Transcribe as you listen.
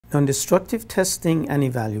Nondestructive testing and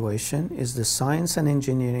evaluation is the science and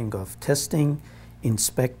engineering of testing,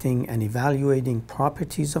 inspecting, and evaluating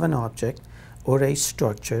properties of an object or a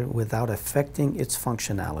structure without affecting its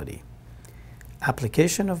functionality.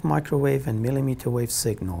 Application of microwave and millimeter wave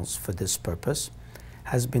signals for this purpose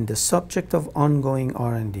has been the subject of ongoing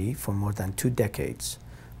R&D for more than 2 decades.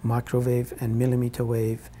 Microwave and millimeter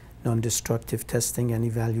wave non-destructive testing and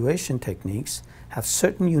evaluation techniques have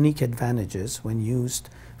certain unique advantages when used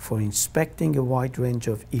for inspecting a wide range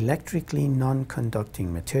of electrically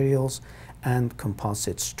non-conducting materials and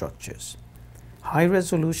composite structures.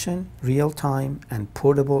 High-resolution, real-time, and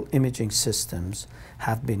portable imaging systems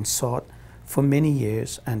have been sought for many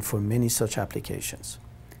years and for many such applications.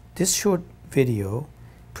 This short video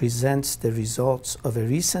presents the results of a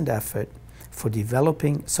recent effort for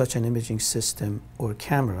developing such an imaging system or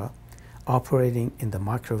camera operating in the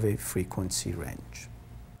microwave frequency range.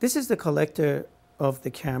 This is the collector of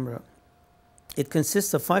the camera. It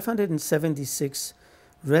consists of 576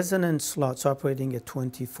 resonant slots operating at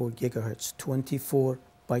 24 gigahertz, 24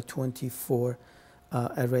 by 24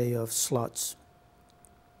 array of slots.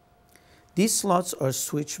 These slots are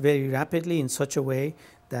switched very rapidly in such a way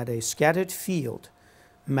that a scattered field,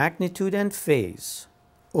 magnitude and phase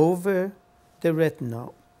over the retina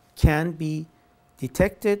can be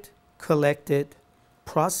detected, collected,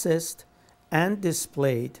 processed, and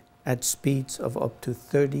displayed at speeds of up to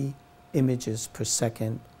 30 images per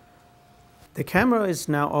second. The camera is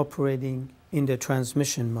now operating in the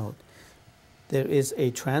transmission mode. There is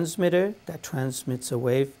a transmitter that transmits a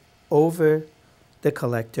wave over the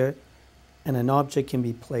collector, and an object can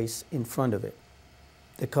be placed in front of it.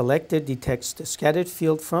 The collector detects the scattered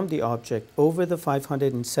field from the object over the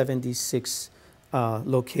 576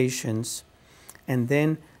 locations, and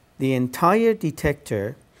then the entire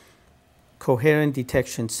detector coherent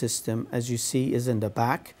detection system, as you see, is in the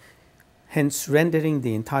back, hence rendering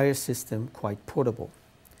the entire system quite portable.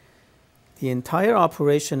 The entire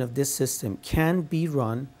operation of this system can be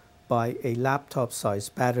run by a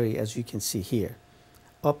laptop-sized battery, as you can see here,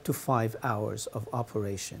 up to 5 hours of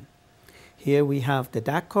operation. Here we have the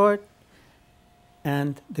DAC card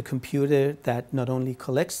and the computer that not only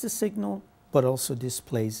collects the signal, but also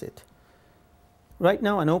displays it. Right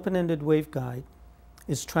now, an open-ended waveguide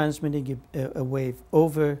is transmitting a wave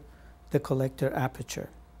over the collector aperture.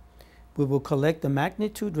 We will collect the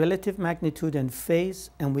magnitude, relative magnitude, and phase,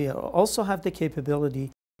 and we also have the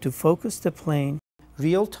capability to focus the plane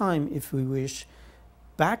real time, if we wish,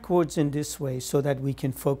 backwards in this way so that we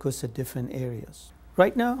can focus at different areas.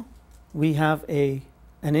 Right now, we have an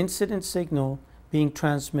incident signal being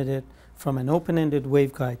transmitted from an open-ended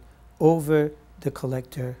waveguide over the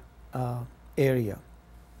collector area.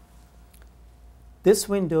 This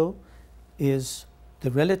window is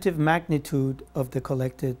the relative magnitude of the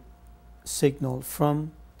collected signal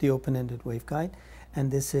from the open-ended waveguide,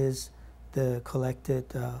 and this is the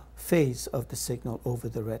collected phase of the signal over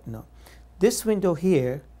the retina. This window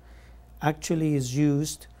here actually is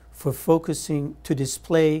used for focusing to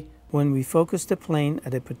display when we focus the plane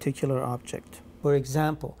at a particular object. For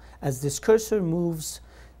example, as this cursor moves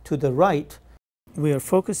to the right, we are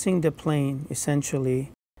focusing the plane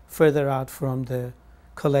essentially further out from the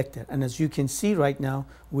collector. And as you can see right now,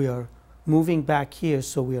 we are moving back here,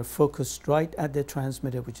 so we are focused right at the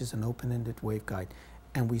transmitter, which is an open-ended waveguide,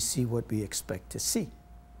 and we see what we expect to see.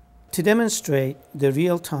 To demonstrate the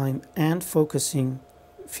real-time and focusing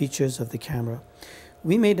features of the camera,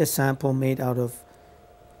 we made a sample made out of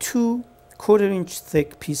 2 1/4-inch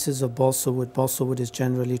thick pieces of balsa wood. Balsa wood is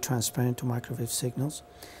generally transparent to microwave signals.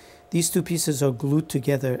 These 2 pieces are glued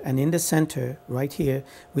together, and in the center, right here,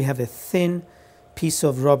 we have a thin piece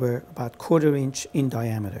of rubber about 1/4-inch in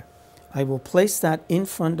diameter. I will place that in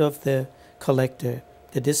front of the collector.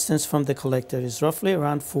 The distance from the collector is roughly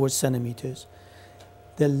around 4 centimeters.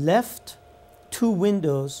 The left 2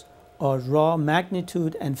 windows are raw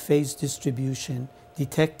magnitude and phase distribution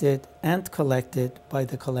detected and collected by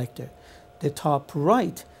the collector. The top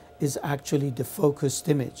right is actually the focused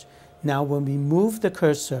image. Now when we move the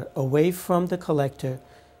cursor away from the collector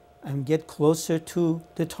and get closer to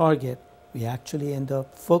the target, we actually end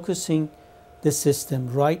up focusing the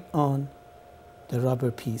system right on the rubber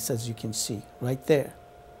piece, as you can see, right there.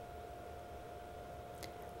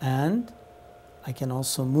 And I can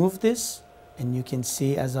also move this, and you can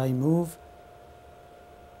see as I move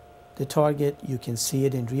the target, you can see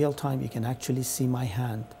it in real time. You can actually see my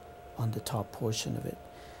hand on the top portion of it.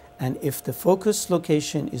 And if the focus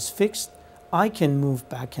location is fixed, I can move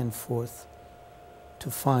back and forth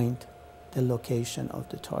to find the location of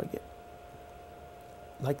the target,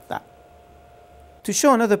 like that. To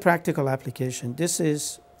show another practical application, this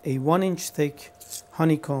is a 1-inch thick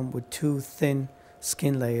honeycomb with 2 thin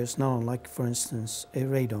skin layers, not unlike, for instance, a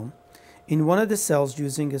radome. In one of the cells,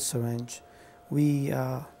 using a syringe, we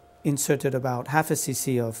inserted about half a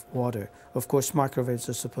cc of water. Of course, microwaves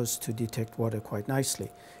are supposed to detect water quite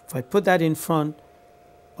nicely. If I put that in front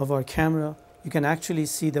of our camera, you can actually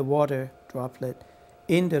see the water droplet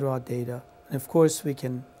in the raw data. And of course, we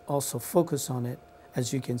can also focus on it,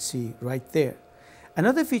 as you can see right there.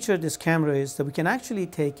 Another feature of this camera is that we can actually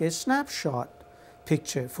take a snapshot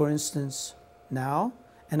picture, for instance, now,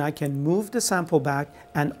 and I can move the sample back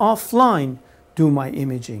and offline do my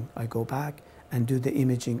imaging. I go back and do the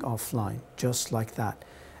imaging offline, just like that.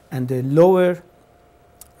 And the lower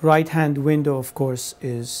right-hand window, of course,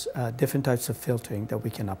 is different types of filtering that we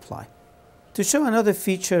can apply. To show another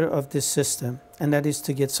feature of this system, and that is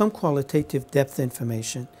to get some qualitative depth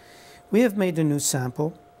information, we have made a new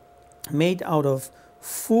sample made out of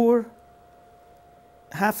 4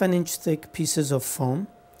 half-an-inch thick pieces of foam.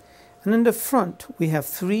 And in the front, we have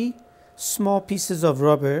 3 small pieces of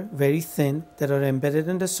rubber, very thin, that are embedded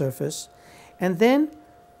in the surface. And then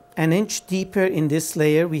an inch deeper in this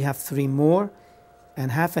layer, we have 3 more.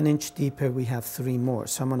 And half an inch deeper, we have 3 more.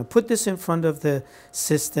 So I'm going to put this in front of the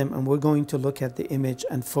system, and we're going to look at the image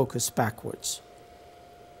and focus backwards.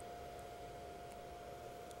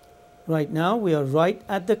 Right now, we are right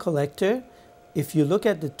at the collector. If you look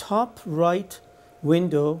at the top right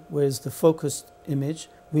window, where is the focused image,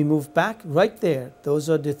 we move back right there. Those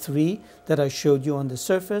are the 3 that I showed you on the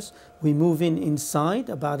surface. We move inside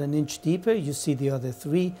about an inch deeper, you see the other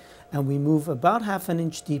 3. And we move about half an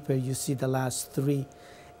inch deeper, you see the last 3.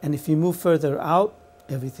 And if you move further out,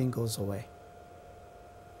 everything goes away.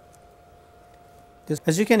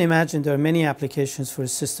 As you can imagine, there are many applications for a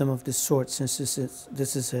system of this sort, since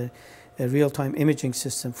this is a real-time imaging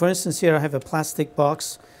system. For instance, here I have a plastic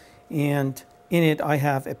box, and in it I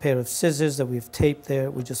have a pair of scissors that we've taped there.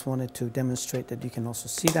 We just wanted to demonstrate that you can also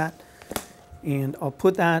see that. And I'll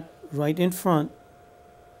put that right in front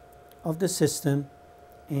of the system,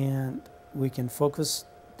 and we can focus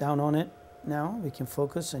down on it now. We can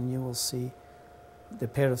focus, and you will see the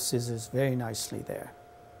pair of scissors very nicely there.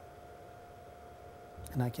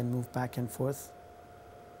 And I can move back and forth.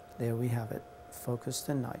 There we have it, focused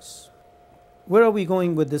and nice. Where are we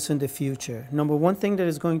going with this in the future? Number one thing that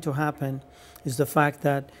is going to happen is the fact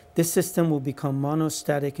that this system will become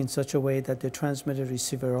monostatic in such a way that the transmitter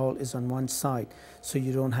receiver all is on one side. So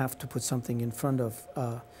you don't have to put something in front of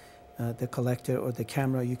the collector or the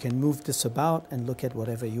camera. You can move this about and look at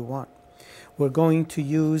whatever you want. We're going to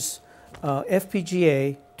use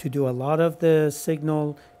FPGA to do a lot of the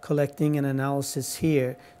signal collecting and analysis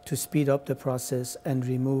here to speed up the process and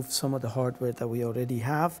remove some of the hardware that we already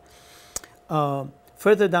have.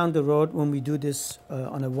 Further down the road, when we do this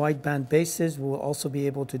on a wideband basis, we'll also be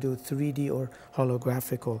able to do 3D or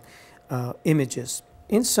holographical images.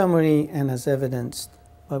 In summary, and as evidenced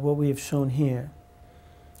by what we have shown here,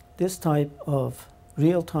 this type of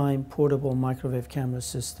real-time portable microwave camera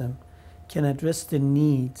system can address the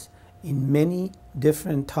needs in many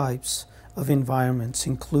different types of environments,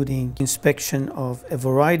 including inspection of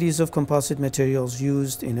varieties of composite materials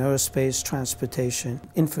used in aerospace, transportation,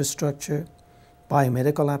 infrastructure,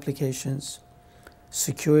 biomedical applications,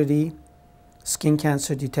 security, skin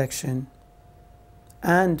cancer detection,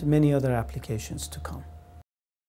 and many other applications to come.